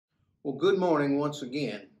Well, good morning once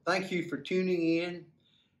again. Thank you for tuning in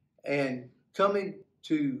and coming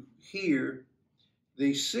to hear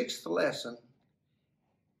the sixth lesson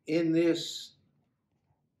in this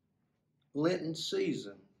Lenten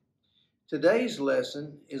season. Today's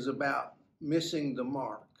lesson is about missing the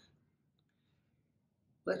mark.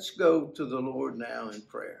 Let's go to the Lord now in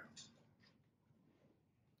prayer.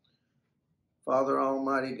 Father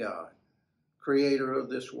Almighty God, Creator of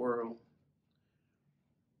this world,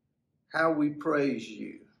 how we praise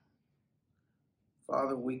you.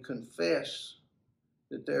 Father, we confess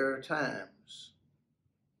that there are times,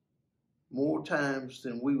 more times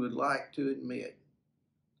than we would like to admit,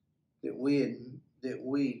 that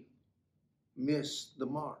we miss the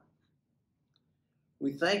mark.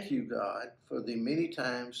 We thank you, God, for the many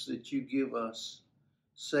times that you give us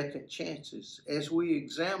second chances. As we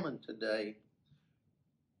examine today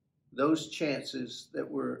those chances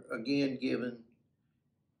that were again given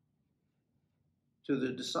to the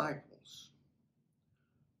disciples.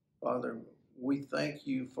 Father, we thank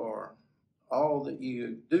you for all that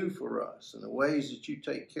you do for us and the ways that you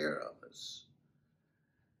take care of us.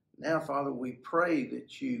 Now, Father, we pray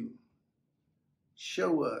that you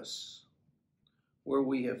show us where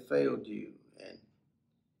we have failed you and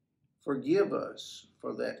forgive us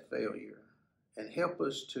for that failure and help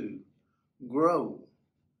us to grow.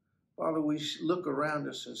 Father, we look around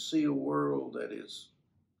us and see a world that is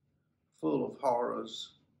full of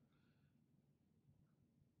horrors,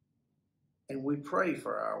 and we pray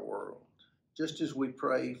for our world, just as we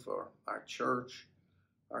pray for our church,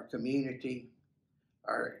 our community,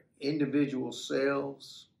 our individual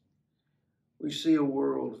selves. We see a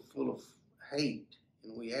world full of hate,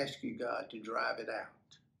 and we ask you, God, to drive it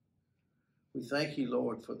out. We thank you,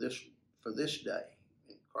 Lord, for this day.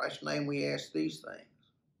 In Christ's name we ask these things.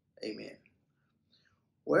 Amen.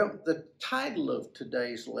 Well, the title of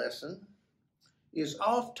today's lesson is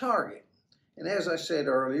Off Target. And as I said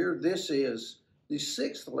earlier, this is the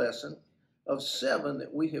sixth lesson of 7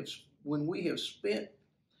 that we have spent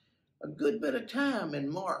a good bit of time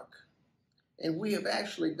in Mark. And we have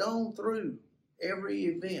actually gone through every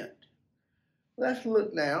event. Let's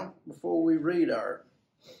look now, before we read our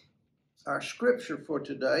scripture for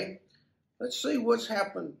today. Let's see what's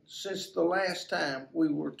happened since the last time we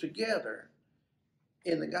were together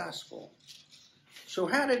in the gospel. So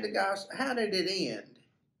how did it end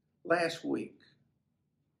last week?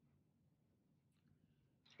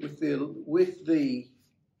 With the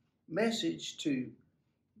message to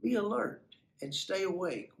be alert and stay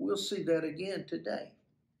awake. We'll see that again today.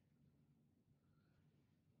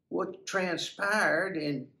 What transpired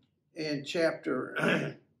in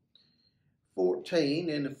chapter 14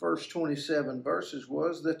 in the first 27 verses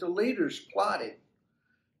was that the leaders plotted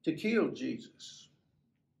to kill Jesus.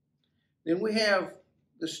 Then we have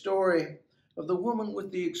the story of the woman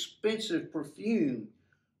with the expensive perfume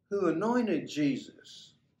who anointed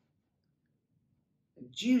Jesus. And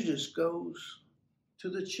Judas goes to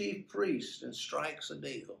the chief priest and strikes a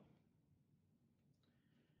deal.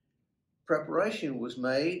 Preparation was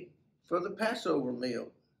made for the Passover meal.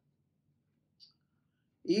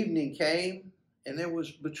 Evening came, and there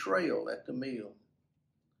was betrayal at the meal.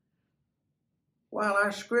 While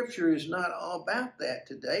our scripture is not all about that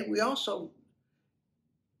today, we also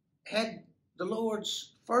had the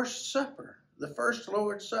Lord's first supper, the first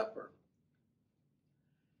Lord's Supper.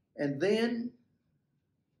 And then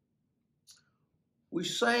we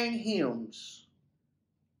sang hymns,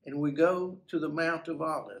 and we go to the Mount of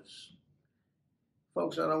Olives.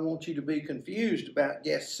 Folks, I don't want you to be confused about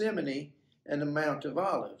Gethsemane and the Mount of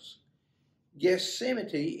Olives.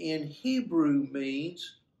 Gethsemane in Hebrew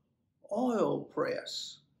means oil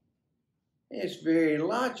press. And it's very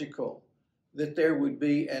logical that there would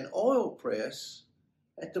be an oil press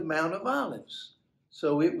at the Mount of Olives.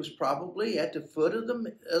 So it was probably at the foot of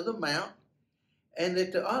the mount, and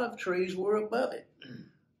that the olive trees were above it.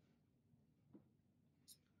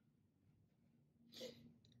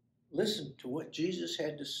 Listen to what Jesus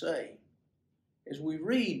had to say as we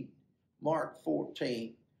read Mark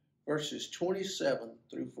 14, verses 27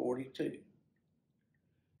 through 42.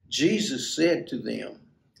 Jesus said to them,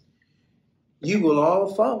 "You will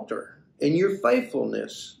all falter in your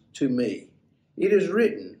faithfulness to me. It is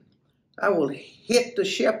written, I will hit the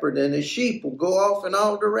shepherd and the sheep will go off in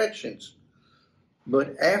all directions.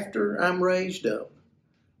 But after I'm raised up,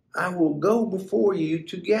 I will go before you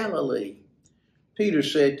to Galilee." Peter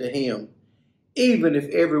said to him, "Even if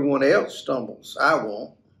everyone else stumbles, I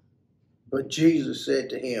won't." But Jesus said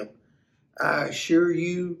to him, "I assure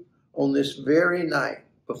you, on this very night,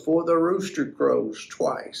 before the rooster crows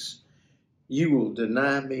twice, you will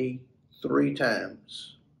deny me 3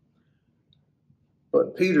 times.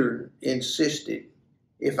 But Peter insisted,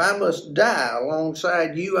 "If I must die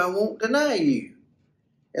alongside you, I won't deny you."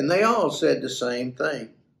 And they all said the same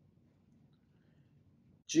thing.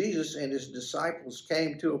 Jesus and his disciples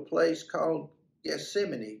came to a place called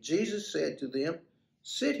Gethsemane. Jesus said to them,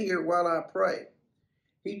 "Sit here while I pray."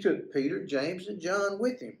 He took Peter, James, and John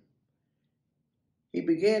with him. He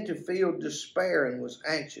began to feel despair and was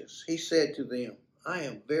anxious. He said to them, "I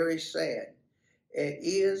am very sad. It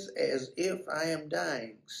is as if I am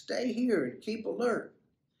dying. Stay here and keep alert."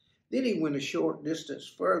 Then he went a short distance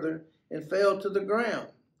further and fell to the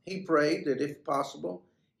ground. He prayed that if possible,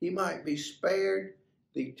 he might be spared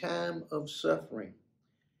the time of suffering.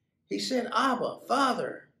 He said, "Abba,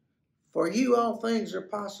 Father, for you all things are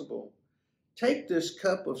possible. Take this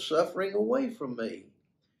cup of suffering away from me.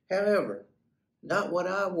 However, not what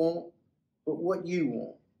I want, but what you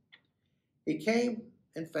want." He came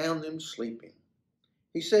and found them sleeping.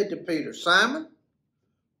 He said to Peter, "Simon,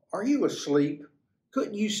 are you asleep?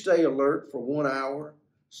 Couldn't you stay alert for 1 hour?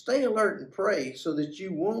 Stay alert and pray so that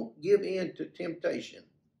you won't give in to temptation.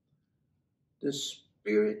 The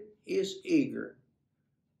spirit is eager,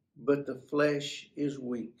 but the flesh is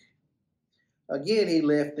weak." Again he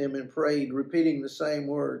left them and prayed, repeating the same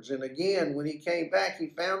words. And again, when he came back, he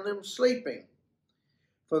found them sleeping,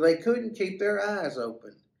 for they couldn't keep their eyes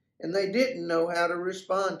open, and they didn't know how to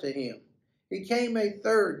respond to him. He came a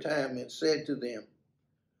third time and said to them,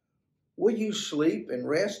 "Will you sleep and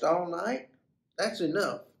rest all night? That's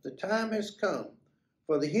enough. The time has come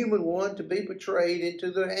for the human one to be betrayed into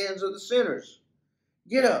the hands of the sinners.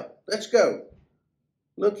 Get up, let's go.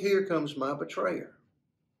 Look, here comes my betrayer."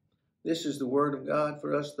 This is the word of God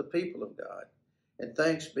for us, the people of God, and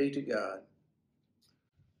thanks be to God.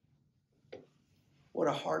 What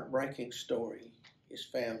a heartbreaking story is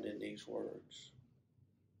found in these words.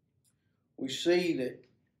 We see that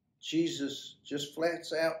Jesus just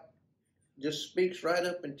flats out, just speaks right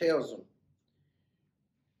up and tells them,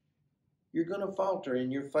 you're going to falter in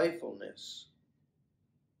your faithfulness.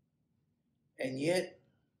 And yet,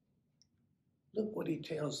 look what he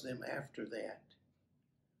tells them after that.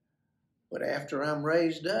 "But after I'm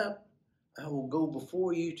raised up, I will go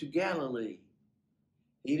before you to Galilee."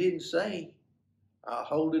 He didn't say, "I'll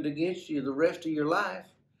hold it against you the rest of your life."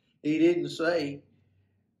 He didn't say,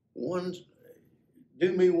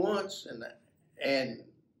 "Do me once and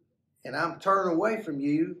I'm turned away from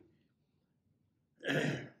you."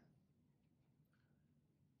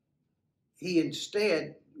 He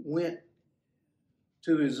instead went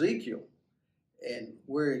to Ezekiel, and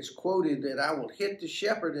where it's quoted that I will hit the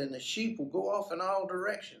shepherd and the sheep will go off in all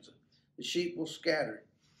directions. The sheep will scatter.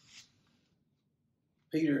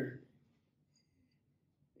 Peter,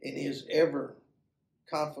 in his ever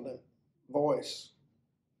confident voice,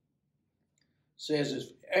 says,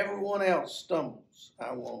 "If everyone else stumbles,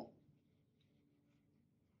 I won't."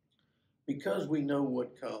 Because we know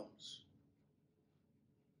what comes.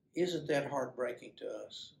 Isn't that heartbreaking to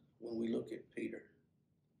us when we look at Peter?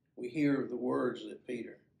 We hear the words that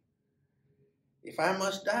Peter, "If I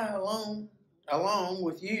must die along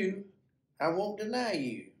with you, I won't deny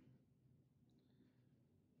you."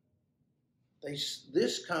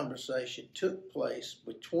 This conversation took place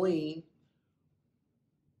between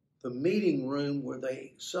the meeting room where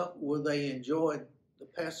they enjoyed the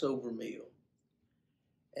Passover meal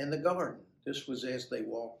and the garden. This was as they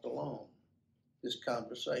walked along. This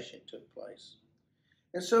conversation took place.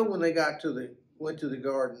 And so when they went to the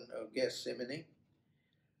Garden of Gethsemane,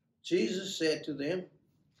 Jesus said to them,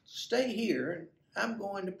 "Stay here, and I'm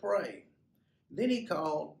going to pray." Then he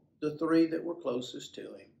called the three that were closest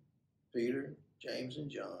to him, Peter, James, and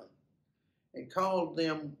John, and called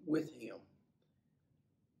them with him.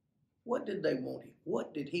 What did they want?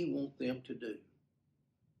 What did he want them to do?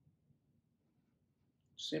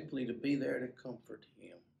 Simply to be there to comfort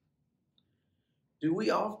him. Do we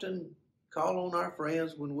often call on our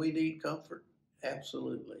friends when we need comfort?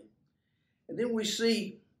 Absolutely. And then we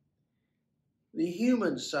see the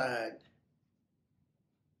human side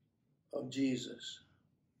of Jesus.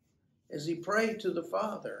 As he prayed to the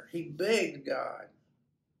Father, he begged God,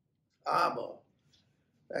 Abba.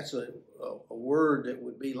 That's a word that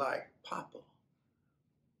would be like Papa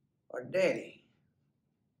or Daddy.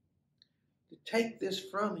 To take this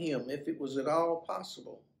from him if it was at all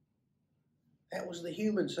possible. That was the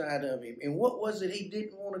human side of him. And what was it he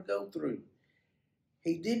didn't want to go through?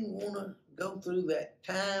 He didn't want to go through that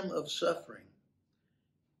time of suffering.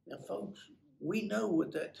 Now, folks, we know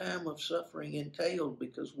what that time of suffering entailed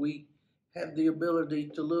because we have the ability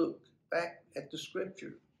to look back at the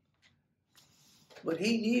scripture. But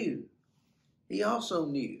he knew. He also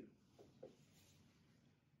knew.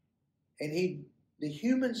 And he The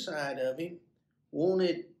human side of him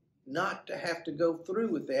wanted not to have to go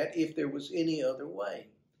through with that if there was any other way.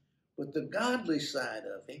 But the godly side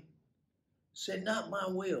of him said, not my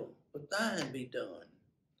will, but thine be done.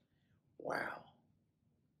 Wow.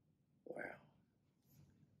 Wow.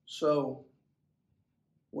 So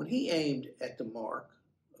when he aimed at the mark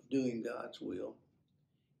of doing God's will,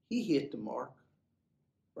 he hit the mark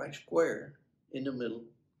right square in the middle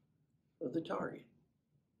of the target.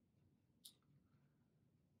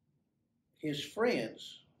 His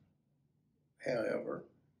friends, however,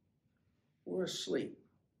 were asleep.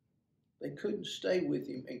 They couldn't stay with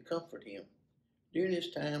him and comfort him during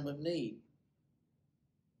his time of need.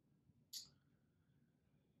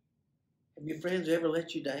 Have your friends ever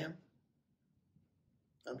let you down?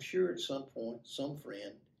 I'm sure at some point some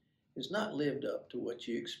friend has not lived up to what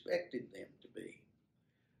you expected them to be.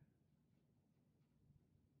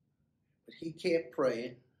 But he kept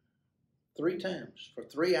praying 3 times for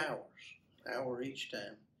 3 hours, an hour each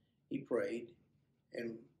time. He prayed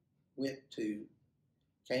and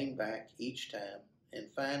came back each time, and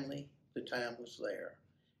finally the time was there.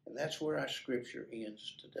 And that's where our scripture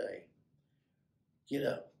ends today. Get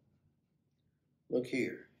up. Look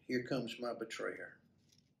here. Here comes my betrayer.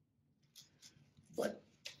 But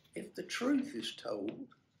if the truth is told,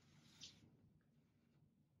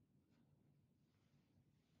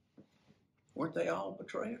 weren't they all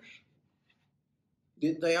betrayers?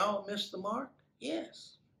 Did they all miss the mark?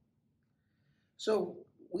 Yes. So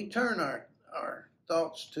we turn our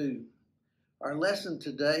thoughts to our lesson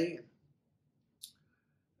today,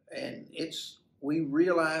 and we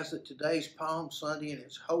realize that today's Palm Sunday and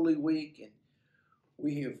it's Holy Week, and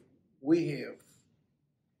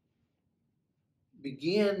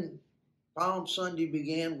Palm Sunday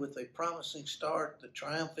began with a promising start, the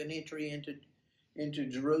triumphant entry into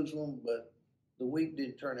Jerusalem, but the week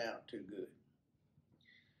didn't turn out too good.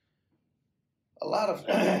 A lot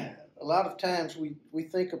of times we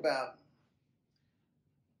think about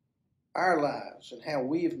our lives and how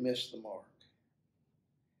we have missed the mark.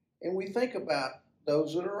 And we think about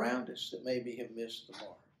those that are around us that maybe have missed the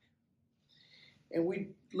mark. And we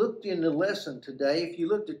looked in the lesson today, if you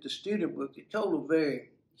looked at the student book, it told a very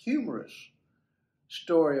humorous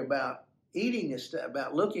story about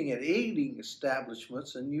looking at eating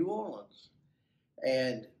establishments in New Orleans.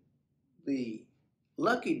 And the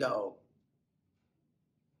Lucky Dog.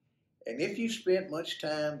 And if you spent much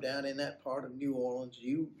time down in that part of New Orleans,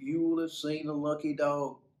 you will have seen a Lucky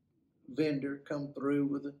Dog vendor come through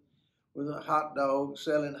with a hot dog,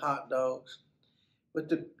 selling hot dogs. But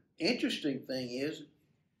the interesting thing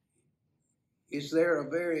is there a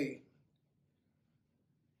very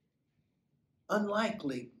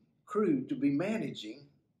unlikely crew to be managing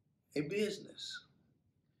a business.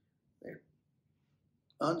 They're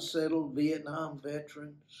unsettled Vietnam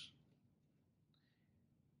veterans,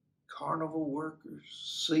 carnival workers,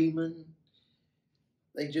 seamen.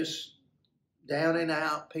 They just down and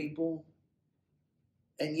out people.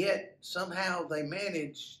 And yet somehow they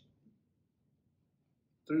manage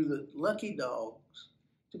through the Lucky Dogs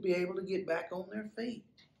to be able to get back on their feet.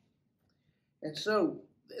 And so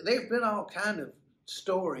there've been all kind of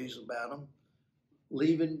stories about them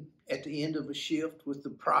leaving at the end of a shift with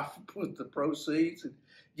the profit, with the proceeds, and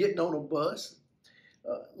getting on a bus,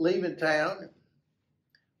 leaving town.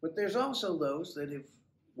 But there's also those that have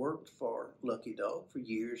worked for Lucky Dog for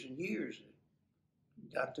years and years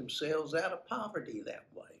and got themselves out of poverty that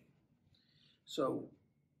way. So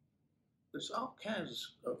there's all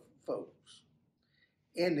kinds of folks.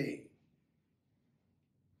 In the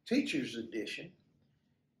teacher's edition,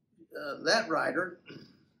 that writer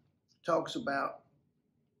talks about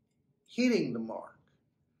hitting the mark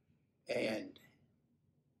and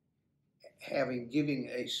giving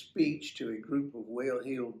a speech to a group of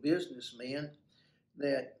well-heeled businessmen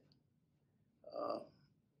that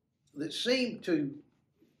seemed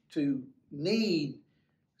to need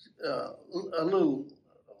a little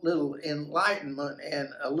enlightenment and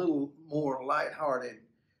a little more lighthearted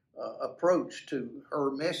approach to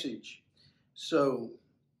her message. So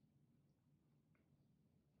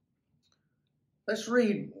let's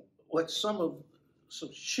read what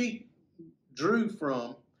she drew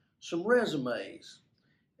from some resumes,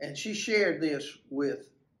 and she shared this with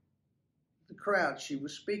the crowd she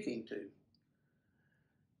was speaking to.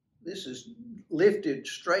 This is lifted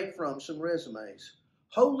straight from some resumes.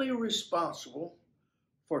 Wholly responsible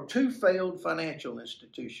for 2 failed financial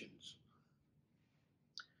institutions.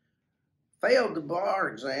 Failed the bar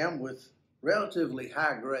exam with relatively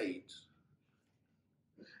high grades.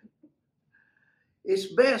 It's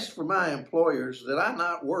best for my employers that I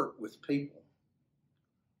not work with people.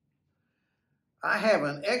 I have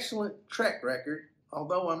an excellent track record,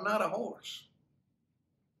 although I'm not a horse.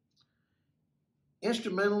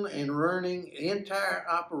 Instrumental in running the entire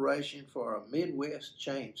operation for a Midwest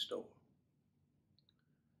chain store.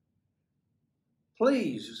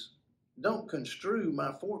 Please don't construe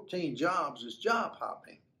my 14 jobs as job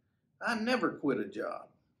hopping. I never quit a job.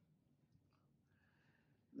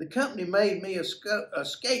 The company made me a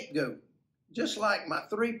scapegoat, just like my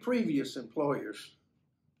 3 previous employers.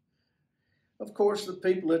 Of course, the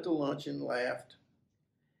people at the luncheon laughed,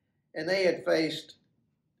 and they had faced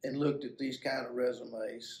and looked at these kind of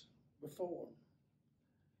resumes before.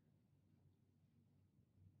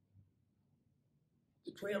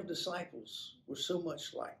 The 12 disciples were so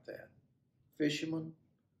much like that. Fisherman,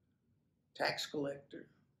 tax collector,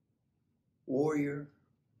 warrior.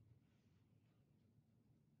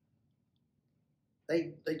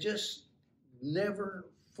 They just never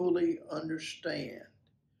fully understand.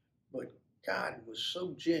 But God was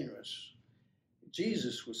so generous.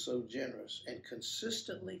 Jesus was so generous and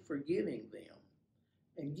consistently forgiving them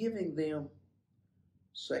and giving them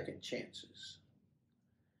second chances.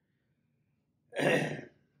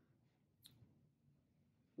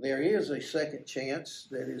 There is a second chance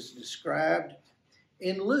that is described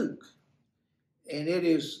in Luke, and it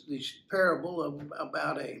is the parable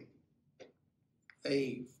about a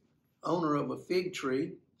owner of a fig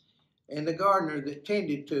tree and the gardener that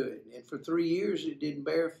tended to it, and for 3 years it didn't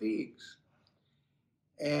bear figs.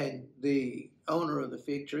 And the owner of the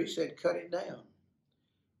fig tree said, cut it down.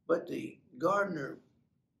 But the gardener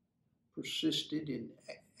persisted and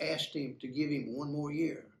asked him to give him 1 more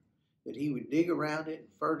year, that he would dig around it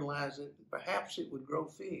and fertilize it, and perhaps it would grow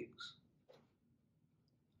figs.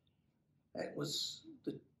 That was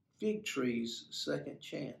the fig tree's second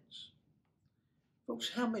chance.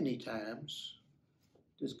 Folks, how many times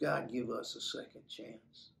does God give us a second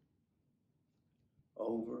chance?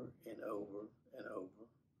 Over and over and over.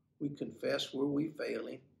 We confess where we fail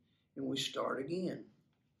him, and we start again.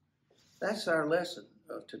 That's our lesson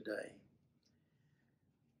of today.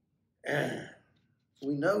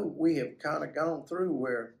 We know we have kind of gone through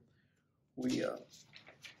where we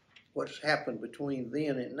what's happened between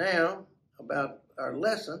then and now about our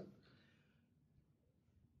lesson.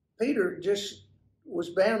 Peter just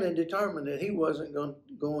was bound and determined that he wasn't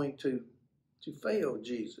going to fail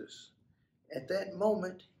Jesus. At that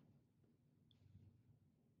moment,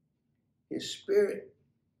 his spirit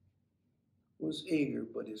was eager,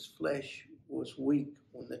 but his flesh was weak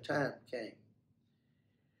when the time came.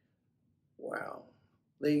 Wow.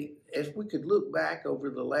 As we could look back over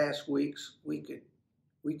the last weeks, we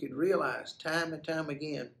could realize time and time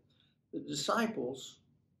again, the disciples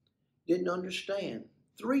didn't understand.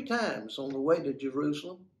 3 times on the way to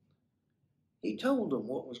Jerusalem, he told them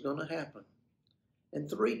what was going to happen. And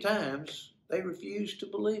 3 times they refused to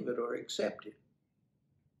believe it or accept it.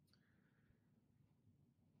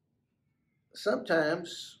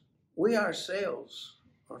 Sometimes we ourselves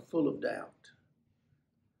are full of doubt.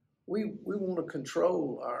 We want to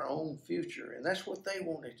control our own future, and that's what they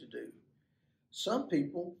wanted to do. Some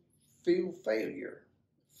people fear failure.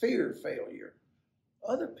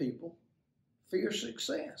 Other people fear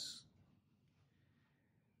success.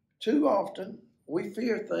 Too often, we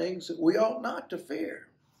fear things that we ought not to fear.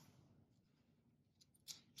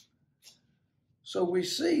 So we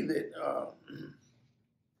see that,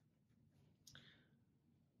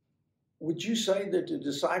 would you say that the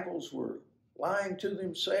disciples were lying to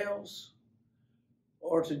themselves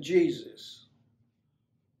or to Jesus?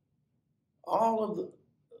 All of the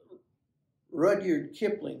Rudyard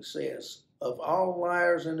Kipling says, of all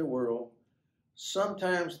liars in the world,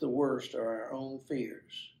 sometimes the worst are our own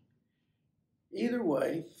fears. Either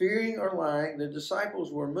way, fearing or lying, the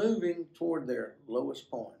disciples were moving toward their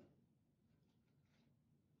lowest point.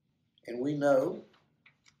 And we know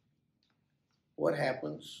what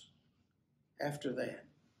happens after that.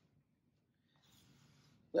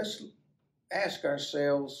 Let's ask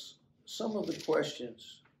ourselves some of the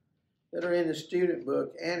questions that are in the student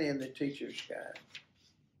book and in the teacher's guide.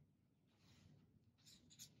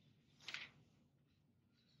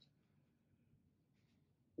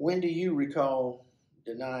 When do you recall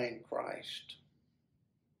denying Christ?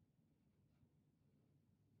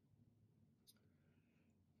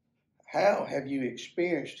 How have you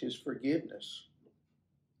experienced his forgiveness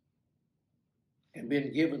and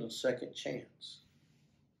been given a second chance?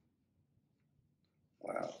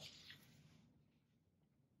 Wow.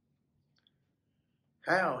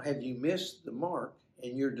 How have you missed the mark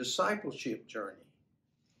in your discipleship journey,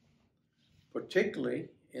 particularly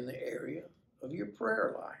in the area of your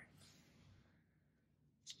prayer life?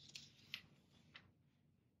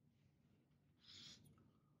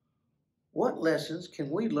 What lessons can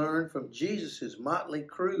we learn from Jesus' motley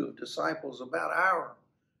crew of disciples about our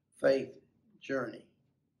faith journey?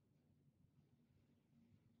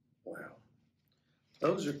 Wow.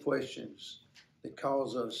 Those are questions that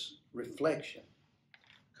cause us reflection,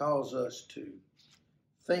 cause us to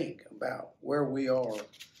think about where we are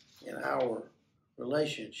in our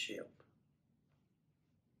relationship.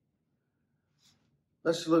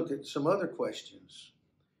 Let's look at some other questions.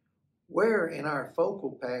 Where in our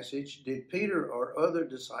focal passage did Peter or other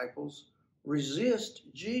disciples resist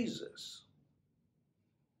Jesus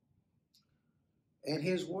and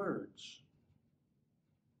his words?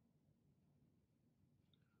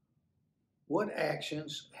 What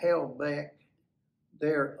actions held back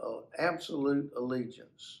their absolute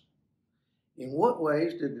allegiance? In what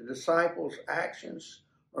ways did the disciples' actions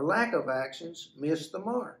or lack of actions miss the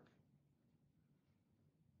mark?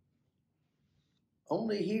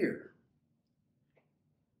 Only here.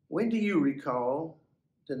 When do you recall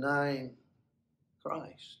denying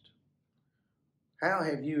Christ? How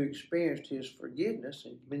have you experienced his forgiveness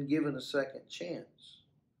and been given a second chance?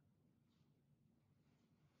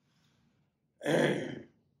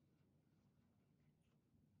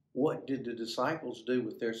 What did the disciples do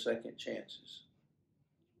with their second chances?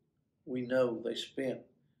 We know they spent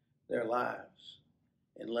their lives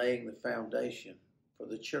in laying the foundation for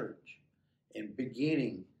the church and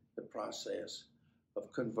beginning the process of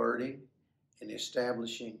converting and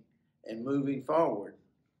establishing and moving forward.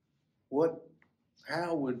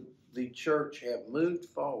 How would the church have moved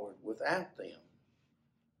forward without them?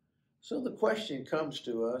 So the question comes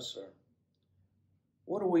to us,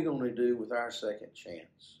 what are we going to do with our second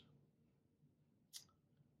chance?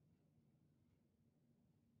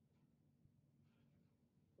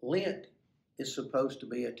 Lent is supposed to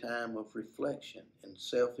be a time of reflection and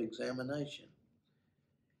self-examination.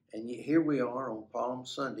 And yet here we are on Palm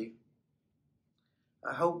Sunday.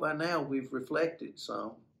 I hope by now we've reflected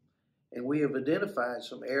some and we have identified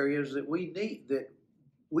some areas that we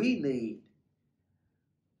need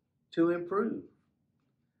to improve.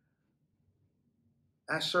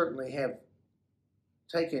 I certainly have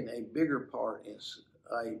taken a bigger part in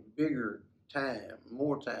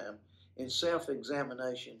more time in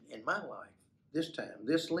self-examination in my life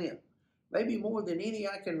this Lent, maybe more than any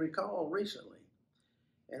I can recall recently.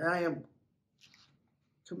 And I am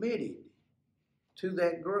committed to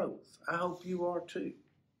that growth. I hope you are too.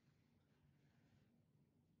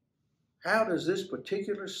 How does this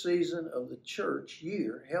particular season of the church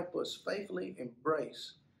year help us faithfully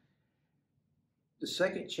embrace the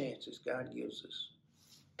second chances God gives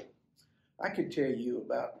us? I could tell you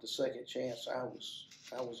about the second chance I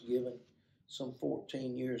was given some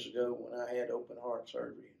 14 years ago when I had open heart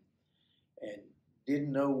surgery and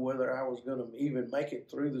didn't know whether I was going to even make it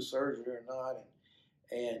through the surgery or not,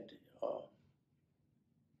 and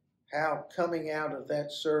how coming out of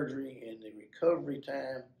that surgery and the recovery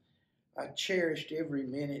time, I cherished every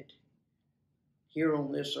minute here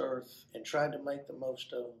on this earth and tried to make the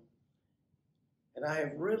most of them. And I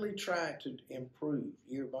have really tried to improve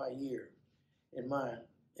year by year in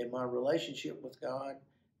my relationship with God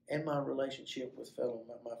and my relationship with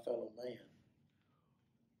my fellow man.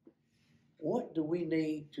 What do we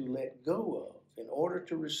need to let go of in order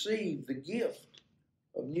to receive the gift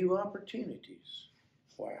of new opportunities?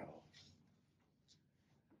 Wow.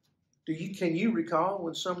 Can you recall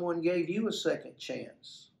when someone gave you a second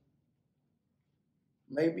chance?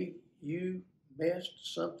 Maybe you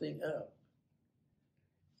messed something up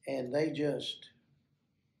and they just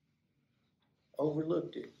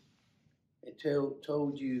overlooked it and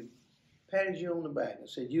told you, patted you on the back and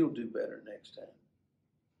said, you'll do better next time.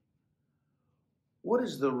 What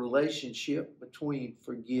is the relationship between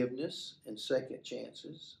forgiveness and second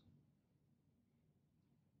chances?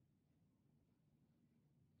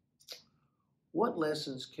 What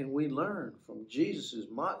lessons can we learn from Jesus'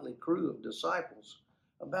 motley crew of disciples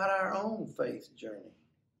about our own faith journey?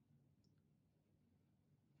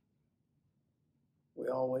 We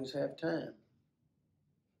always have time.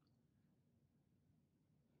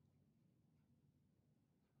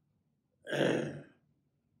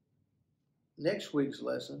 Next week's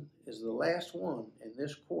lesson is the last one in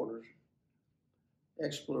this quarter's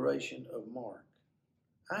exploration of Mark.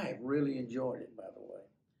 I have really enjoyed it, by the way.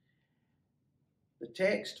 The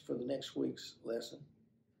text for the next week's lesson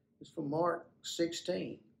is from Mark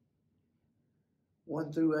 16,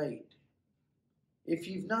 1 through 8. If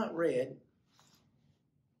you've not read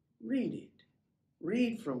it.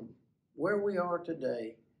 Read from where we are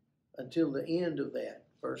today until the end of that,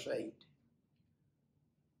 verse 8.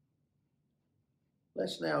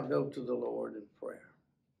 Let's now go to the Lord in prayer.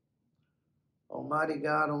 Almighty Almighty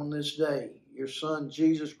God, on this day, your Son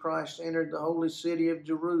Jesus Christ entered the holy city of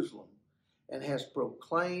Jerusalem and has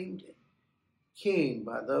proclaimed King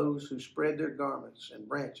by those who spread their garments and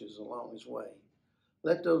branches along his way.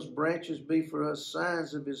 Let those branches be for us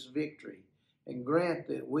signs of his victory, and grant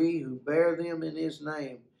that we who bear them in his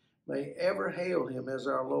name may ever hail him as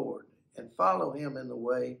our Lord and follow him in the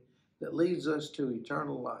way that leads us to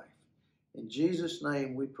eternal life. In Jesus'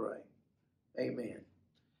 name we pray. Amen.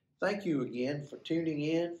 Thank you again for tuning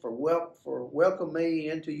in, for welcoming me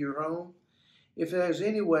into your home. If there's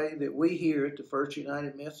any way that we here at the First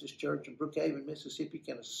United Methodist Church in Brookhaven, Mississippi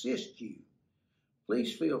can assist you,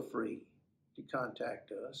 please feel free to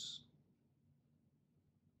contact us.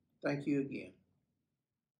 Thank you again.